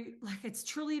 Also, it's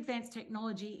truly advanced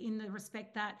technology in the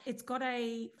respect that it's got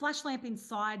a flash lamp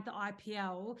inside the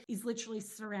IPL is literally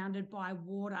surrounded by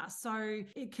water. So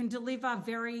it can deliver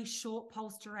very short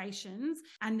pulse durations,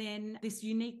 and then this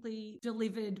uniquely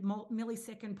delivered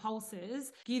millisecond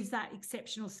pulses gives that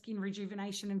exceptional skin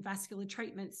rejuvenation and vascular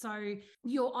treatment. So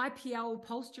your IPL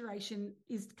pulse duration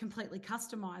is completely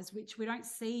customized, which we don't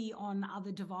see on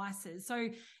other devices. So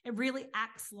it really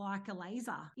acts like a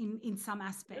laser in some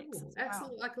aspects.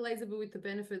 Absolutely, like a laser, but with the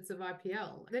benefits of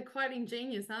IPL. They're quite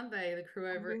ingenious, aren't they? The crew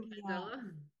over at Candela.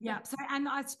 Yeah. So, and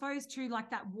I suppose too, like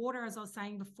that water, as I was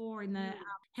saying before in the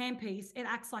handpiece, it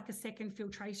acts like a second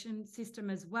filtration system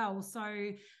as well. So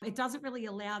it doesn't really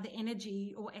allow the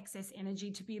energy or excess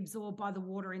energy to be absorbed by the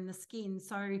water in the skin.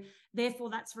 So therefore,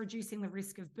 that's reducing the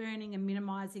risk of burning and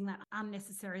minimizing that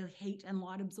unnecessary heat and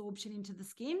light absorption into the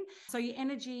skin. So your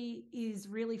energy is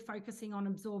really focusing on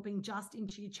absorbing just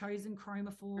into your chosen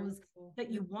chromophores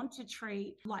that you want to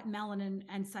treat, like melanin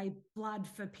and say blood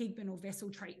for pigment or vessel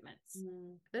treatments.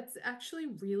 That's actually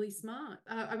really smart.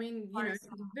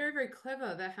 Very, very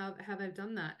clever that how they've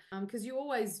done that. Because you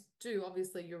always do,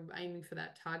 obviously you're aiming for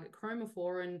that target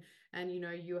chromophore, and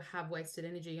you have wasted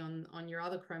energy on your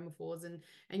other chromophores, and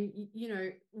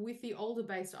with the older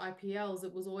based IPLs,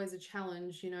 it was always a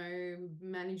challenge,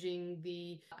 managing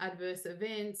the adverse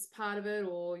events part of it,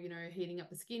 or heating up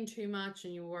the skin too much,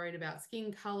 and you're worried about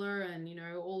skin color and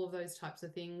all of those types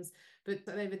of things. but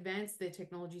they've advanced their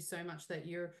technology so much that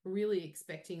you're really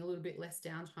expecting a little bit less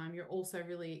downtime. You're also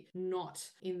really not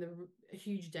in the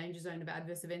huge danger zone of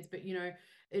adverse events, but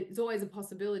it's always a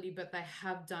possibility, but they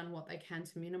have done what they can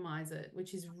to minimize it,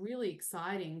 which is really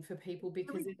exciting for people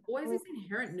because there's always this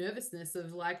inherent nervousness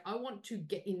of like, I want to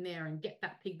get in there and get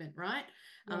that pigment, right?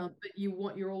 But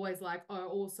you're always like, I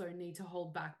also need to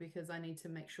hold back because I need to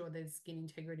make sure there's skin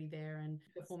integrity there and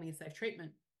performing a safe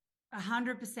treatment.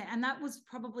 100%. And that was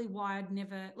probably why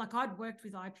I'd worked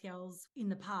with IPLs in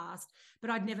the past, but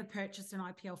I'd never purchased an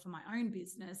IPL for my own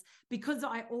business because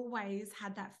I always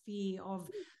had that fear of,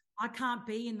 I can't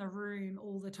be in the room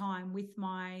all the time with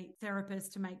my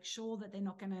therapist to make sure that they're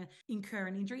not going to incur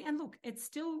an injury. And look, there's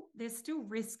still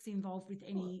risks involved with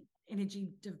any energy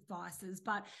devices,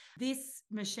 but this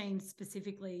machine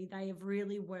specifically, they have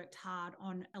really worked hard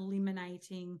on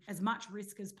eliminating as much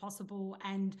risk as possible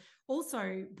and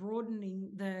also broadening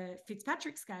the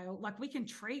Fitzpatrick scale. Like, we can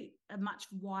treat a much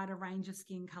wider range of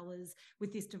skin colors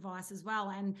with this device as well,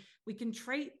 and we can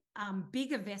treat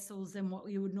bigger vessels than what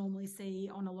you would normally see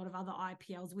on a lot of other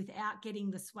IPLs without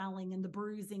getting the swelling and the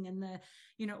bruising and the,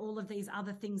 all of these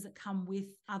other things that come with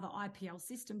other IPL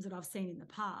systems that I've seen in the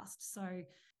past. So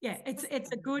yeah,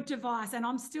 it's a good device, and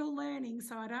I'm still learning.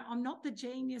 So I'm not the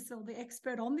genius or the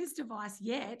expert on this device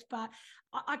yet, but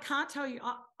I can't tell you,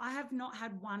 I have not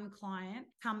had one client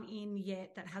come in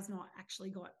yet that has not actually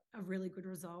got a really good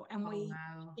result. And we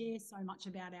share so much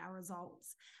about our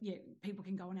results. Yeah, people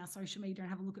can go on our social media and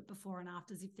have a look at before and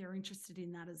afters if they're interested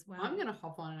in that as well. I'm going to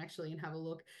hop on and have a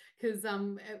look because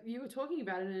you were talking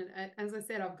about it, and as I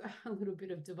said, I've got a little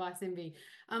bit of device envy.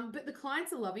 But the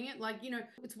clients are loving it. Like,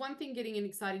 it's one thing getting an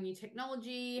exciting new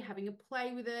technology, having a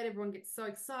play with it. Everyone gets so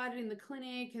excited in the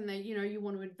clinic, and they, you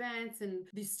want to advance, and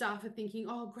the staff are thinking,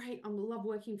 oh, great, I love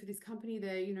working for this company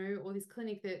there, or this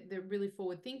clinic, that they're really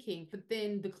forward thinking. But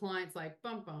then the client's like,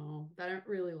 bum, bum, they don't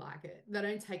really like it. They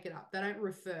don't take it up. They don't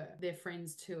refer their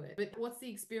friends to it. But what's the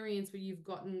experience where you've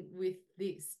gotten with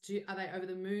this? Are they over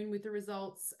the moon with the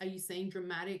results? Are you seeing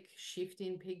dramatic shift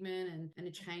in pigment and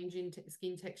a change in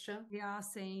skin texture? We are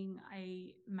seeing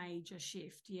a major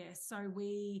shift, yes. So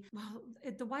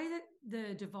the way that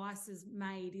the device is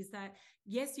made is that,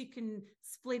 yes, you can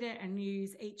split it and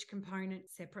use each component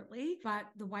separately, but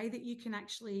the way that you can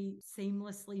actually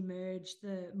seamlessly merge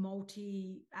the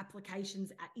multi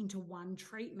applications into one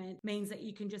treatment means that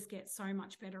you can just get so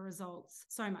much better results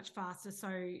so much faster. So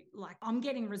like, I'm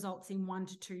getting results in 1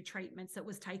 to 2 treatments that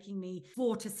was taking me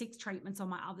 4 to 6 treatments on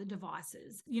my other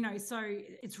devices, so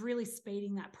it's really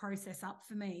speeding that process up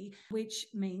for me, which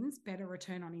means better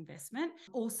return on investment,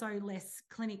 also less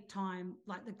clinic time.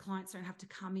 Like, the clients don't have to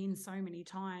come in so many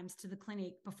times to the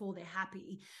clinic before they're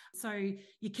happy. So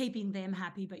you're keeping them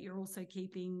happy, but you're also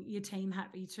keeping your team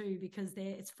happy too, because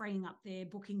it's freeing up their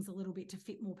bookings a little bit to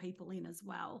fit more people in as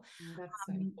well. That's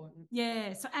so important.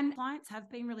 Yeah. So, and clients have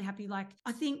been really happy. Like,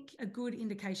 I think a good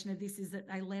indication of this is that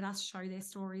they let us show their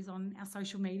stories on our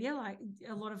social media. Like,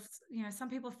 a lot of, some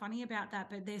people are funny about that,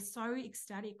 but they're so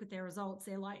ecstatic with their results.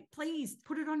 They're like, please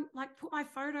put it on, like, put my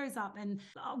photos up. And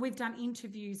we've done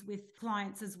interviews with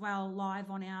clients as well, live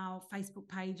on our Facebook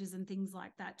pages and things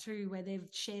like that too, where they've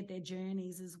shared their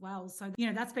journeys as well. So,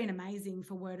 that's been amazing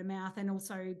for word of mouth. And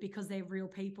also because they're real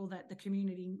people that the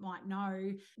community might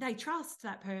know, they trust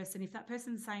that person. If that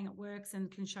person's saying it works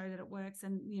and can show that it works,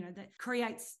 and, that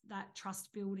creates that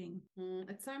trust building.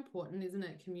 It's so important, isn't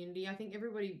it? Community. I think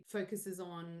everybody focuses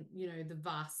on, the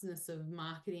vastness of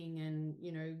marketing and,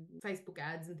 Facebook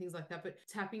ads and things like that, but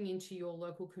tapping into your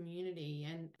local community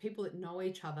and people that know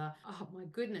each other. Oh my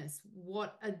goodness,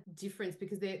 what a difference,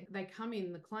 because the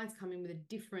clients come in with a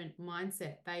different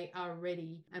mindset. They are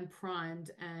ready and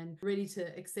primed and ready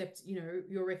to accept,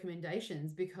 your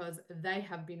recommendations because they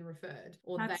have been referred,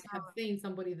 or they have seen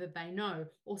somebody that they know,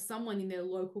 or someone in their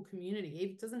local community.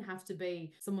 It doesn't have to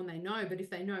be someone they know, but if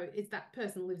they know it's that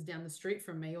person lives down the street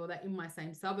from me, or that in my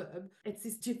same suburb, it's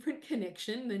this different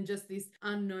connection than just this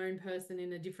unknown person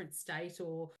in a different state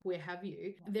or where have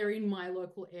you. They're in my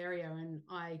local area and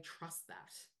I trust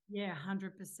that. Yeah,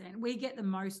 100%. We get the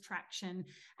most traction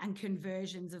and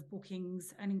conversions of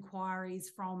bookings and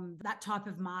inquiries from that type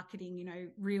of marketing,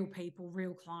 real people,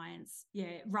 real clients.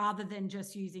 Yeah, rather than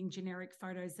just using generic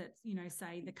photos that,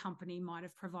 say the company might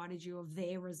have provided you of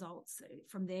their results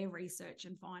from their research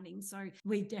and findings. So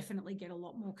we definitely get a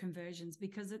lot more conversions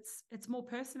because it's more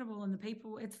personable, and the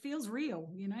people, it feels real,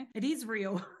 it is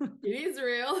real. It is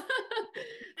real.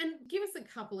 And give us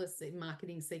couple of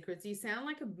marketing secrets. You sound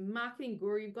like a marketing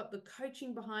guru. You've got the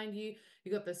coaching behind you.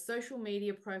 You've got the social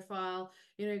media profile.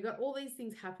 You've got all these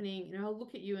things happening. I'll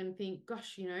look at you and think,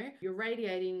 gosh, you're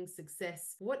radiating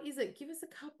success. What is it? Give us a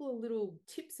couple of little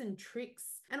tips and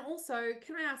tricks. And also,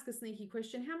 can I ask a sneaky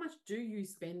question? How much do you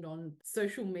spend on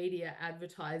social media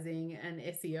advertising and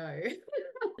SEO?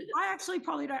 I actually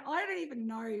probably don't. I don't even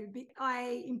know.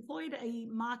 I employed a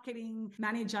marketing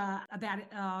manager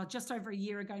about just over a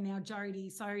year ago now, Jody.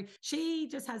 So she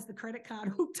just has the credit card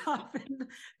hooked up and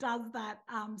does that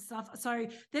stuff. So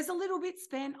there's a little bit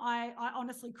spent. I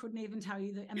honestly couldn't even tell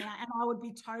you the amount, and I would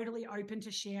be totally open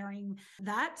to sharing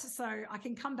that. So I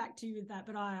can come back to you with that,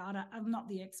 but I'm not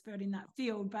the expert in that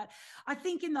field. But I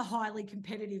think in the highly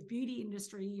competitive beauty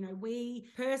industry, we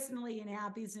personally in our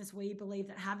business, we believe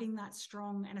that having that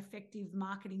strong and effective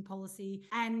marketing policy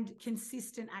and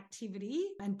consistent activity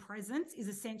and presence is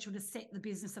essential to set the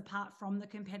business apart from the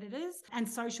competitors. And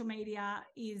social media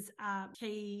is a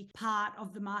key part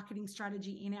of the marketing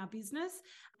strategy in our business.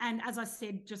 And as I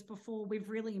said just before, we've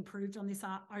really improved on this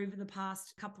over the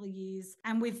past couple of years.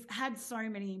 And we've had so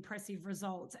many impressive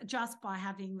results just by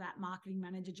having that marketing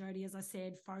manager, Jody, as I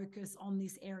said, focus on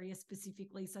this area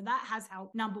specifically. So that has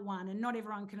helped, number one. And not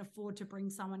everyone can afford to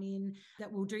bring someone in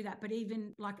that will do that. But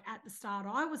even like at the start,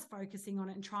 I was focusing on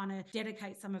it and trying to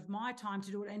dedicate some of my time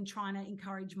to do it and trying to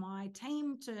encourage my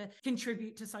team to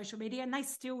contribute to social media. And they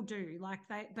still do,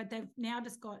 but they've now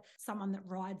just got someone that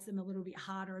rides them a little bit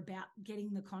harder about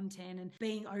getting the content and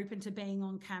being open to being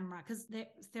on camera, because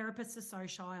therapists are so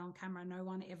shy on camera. No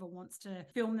one ever wants to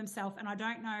film themselves. And I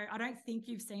don't think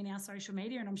you've seen our social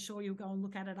media, and I'm sure you'll go and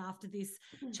look at it after this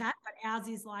chat, but ours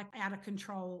is like out of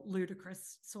control,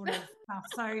 ludicrous sort of stuff.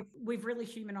 So we've really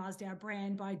humanized our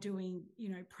brand by doing,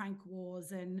 prank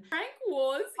wars and prank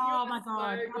wars. Oh my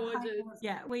God. So gorgeous.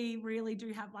 Yeah, we really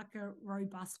do have like a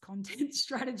robust content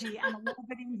strategy, and a lot of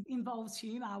it involves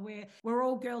humor. We're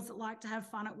all girls that like to have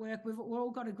fun at work. We've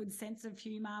all got a good sense of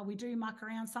humor. We do muck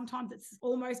around. Sometimes it's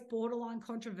almost borderline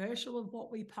controversial of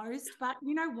what we post, but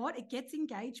you know what? It gets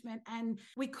engagement, and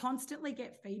we constantly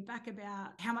get feedback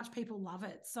about how much people love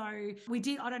it. So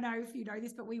I don't know if you know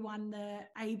this, but we won the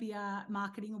ABR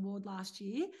Marketing Award last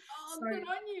year. Oh, so, good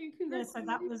on you. Yeah, so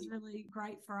that was really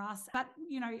great for us. But,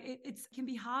 it can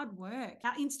be hard work.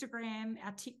 Our Instagram,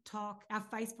 our TikTok, our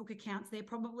Facebook accounts, they're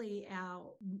probably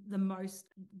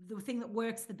the thing that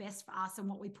works the best for us and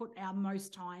what we put our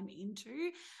most time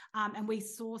into. And we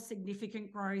saw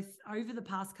significant growth over the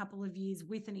past couple of years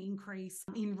with an increase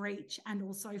in reach and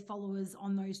also followers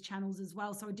on those channels as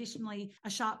well. So additionally, a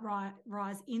sharp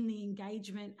rise in the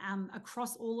engagement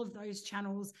across all of those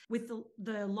channels with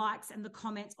the likes and the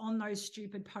comments on those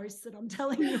stupid posts that I'm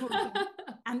telling you about.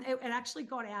 And it actually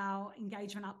got our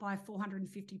engagement up by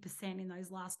 450% in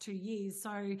those last 2 years.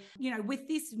 So, with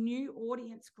this new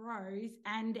audience growth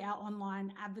and our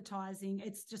online advertising,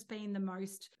 it's just been the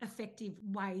most effective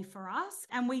way for us.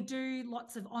 And we do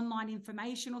lots of online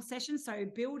informational sessions. So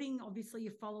building, obviously,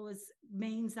 your followers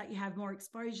means that you have more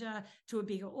exposure to a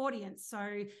bigger audience.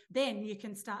 So then you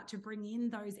can start to bring in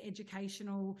those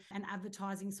educational and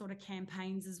advertising sort of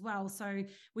campaigns as well. So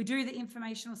we do the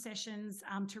informational sessions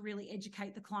to really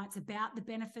educate the clients about the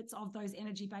benefits of those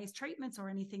energy-based treatments or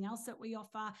anything else that we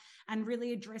offer, and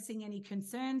really addressing any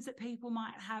concerns that people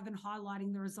might have and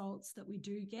highlighting the results that we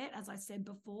do get, as I said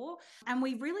before. And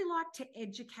we really like to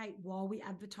educate while we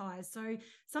advertise. So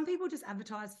some people just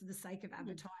advertise for the sake of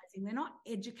advertising. They're not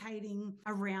educating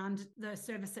around the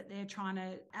service that they're trying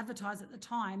to advertise at the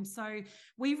time. So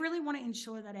we really want to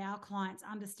ensure that our clients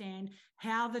understand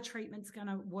how the treatment's going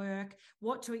to work,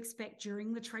 what to expect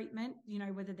during the treatment,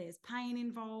 whether there's pain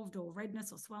involved or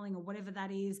redness or swelling or whatever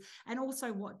that is, and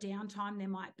also what downtime there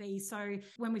might be. So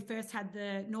when we first had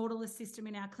the Nautilus system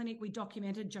in our clinic, we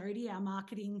documented Jody, our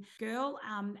marketing girl,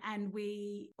 and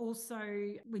we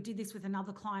did this with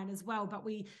another client as well, but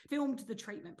we filmed the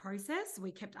treatment process.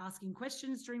 We kept asking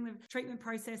questions during the treatment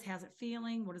process. How's it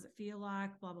feeling? What does it feel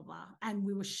like? Blah, blah, blah. And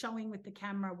we were showing with the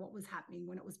camera what was happening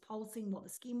when it was pulsing, what the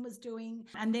skin was doing.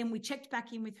 And then we checked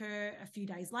back in with her a few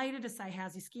days later to say,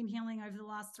 how's your skin healing over the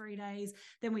last 3 days?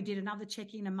 Then we did another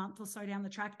check-in a month or so down the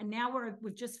track. And now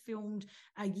we've just filmed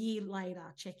a year later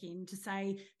check-in to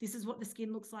say, this is what the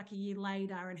skin looks like a year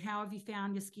later. And how have you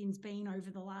found your skin's been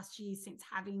over the last year since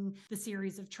having the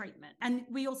series of treatment? And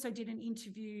we also did an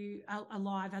interview, a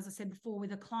live, as I said before,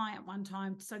 with a client one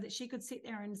time so that she she could sit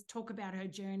there and talk about her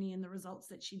journey and the results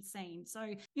that she'd seen.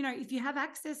 So, you know, if you have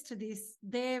access to this,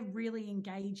 they're really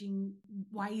engaging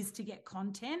ways to get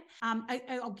content.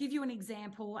 I'll give you an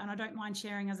example, and I don't mind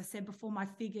sharing, as I said before, my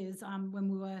figures when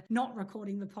we were not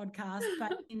recording the podcast,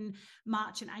 but in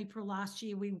March and April last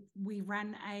year, we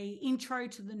ran a intro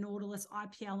to the Nautilus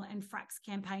IPL and Frax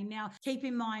campaign. Now, keep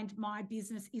in mind, my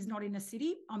business is not in a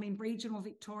city. I'm in regional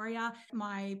Victoria.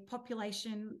 My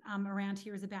population around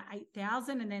here is about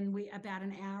 8,000, and then we about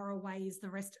an hour away is the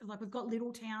rest. Like, we've got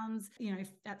little towns, you know,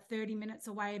 at 30 minutes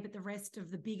away, but the rest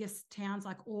of the biggest towns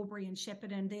like Albury and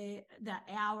Shepparton, they're that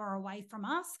hour away from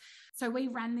us. So we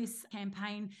ran this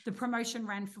campaign. The promotion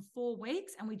ran for 4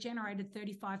 weeks, and we generated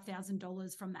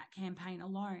 $35,000 from that campaign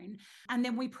alone. And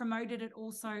then we promoted it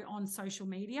also on social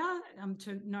media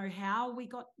to know how we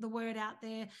got the word out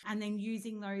there, and then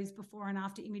using those before and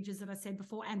after images that I said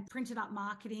before, and printed up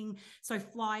marketing. So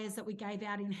flyers that we gave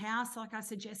out in-house, like I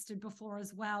suggested before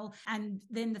as well. And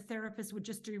then the therapist would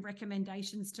just do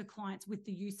recommendations to clients with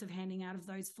the use of handing out of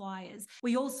those flyers.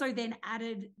 We also then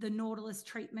added the Nautilus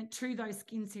treatment to those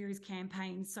Skin Series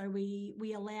campaigns. So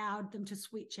we allowed them to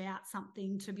switch out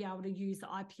something to be able to use the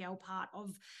IPL part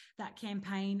of that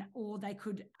campaign, or they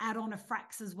could add on a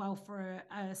Frax as well for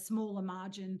a smaller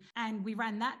margin. And we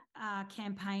ran that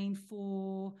campaign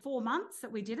for 4 months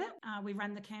that we did it. We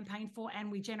ran the campaign for,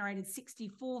 and we generated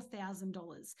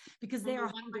 $64,000 because they're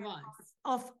one device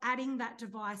of adding that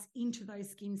device into those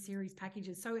Skin Series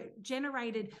packages. So it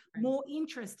generated more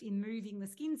interest in moving the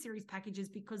Skin Series packages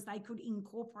because they could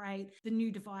incorporate the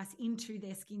new device into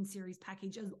their Skin Series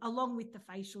package, along with the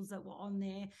facials that were on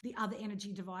there, the other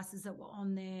energy devices that were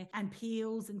on there, and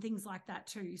peels and things like that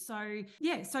too. So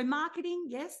yeah, so marketing,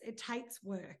 yes, it takes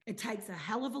work. It takes a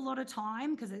hell of a lot of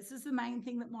time, because this is the main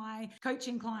thing that my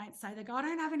coaching clients say. They go, I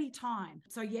don't have any time.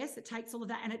 So yes, it takes all of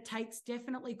that, and it takes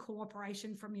definitely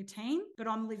cooperation from your team, but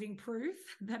I'm living proof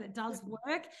that it does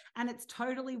work, and it's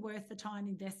totally worth the time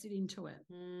invested into it.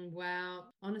 Wow.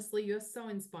 Honestly, you're so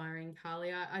inspiring,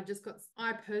 Carly.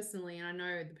 I personally, and I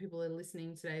know the people that are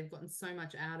listening today have gotten so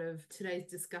much out of today's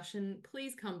discussion.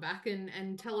 Please come back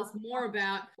and tell us more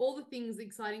about all the things,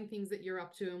 exciting things that you're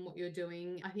up to and what you're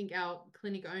doing. I think our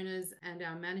clinic owners and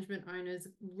our management owners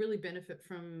really benefit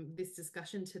from this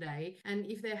discussion today. And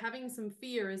if they're having some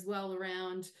fear as well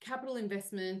around capital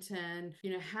investment and,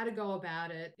 you know, how to go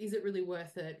about it, is it really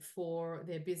worth it for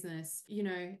their business? You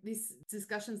know, these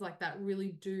discussions like that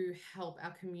really do help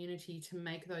our community to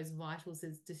make those vital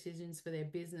decisions for their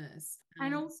business.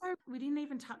 And also, we didn't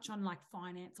even touch on like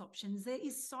finance options. There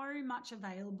is so much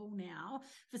available now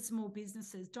for small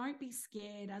businesses. Don't be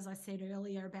scared, as I said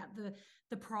earlier, about the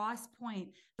price point.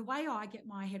 The way I get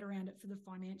my head around it for the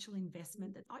financial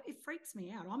investment, it freaks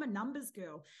me out. I'm a numbers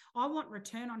girl. I want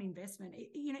return on investment.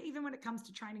 You know, even when it comes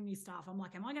to training new staff, I'm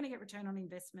like, am I going to get return on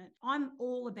investment? I'm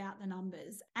all about the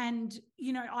numbers. And,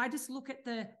 you know, I just look at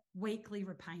the weekly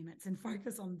repayments and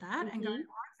focus on that and go, I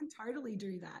can totally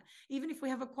do that. Even if we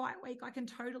have a quiet week, I can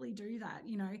totally do that.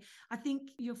 You know, I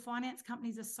think your finance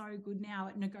companies are so good now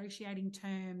at negotiating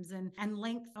terms and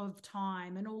length of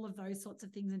time and all of those sorts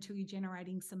of things until you're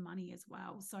generating some money as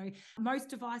well. So most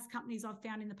device companies I've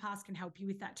found in the past can help you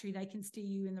with that too. They can steer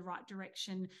you in the right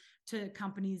direction to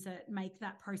companies that make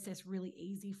that process really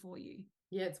easy for you.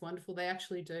 Yeah, it's wonderful. They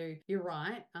actually do. You're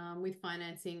right. With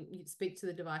financing, you speak to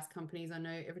the device companies. I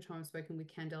know every time I've spoken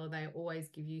with Candela, they always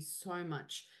give you so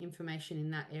much information in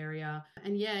that area.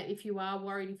 And yeah, if you are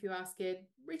worried, if you are scared,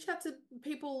 reach out to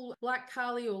people like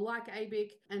Carly or like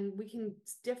ABIC, and we can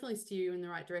definitely steer you in the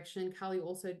right direction. Carly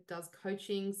also does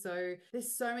coaching. So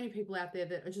there's so many people out there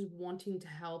that are just wanting to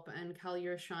help. And Carly,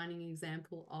 you're a shining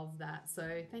example of that.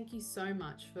 So thank you so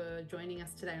much for joining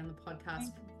us today on the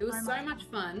podcast. It was so much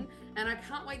fun, and I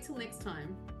can't wait till next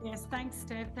time. Yes, thanks,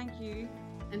 Steph. Thank you.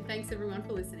 And thanks everyone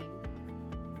for listening.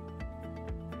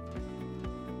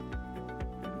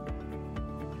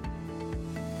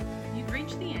 You've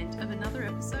reached the end of another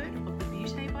episode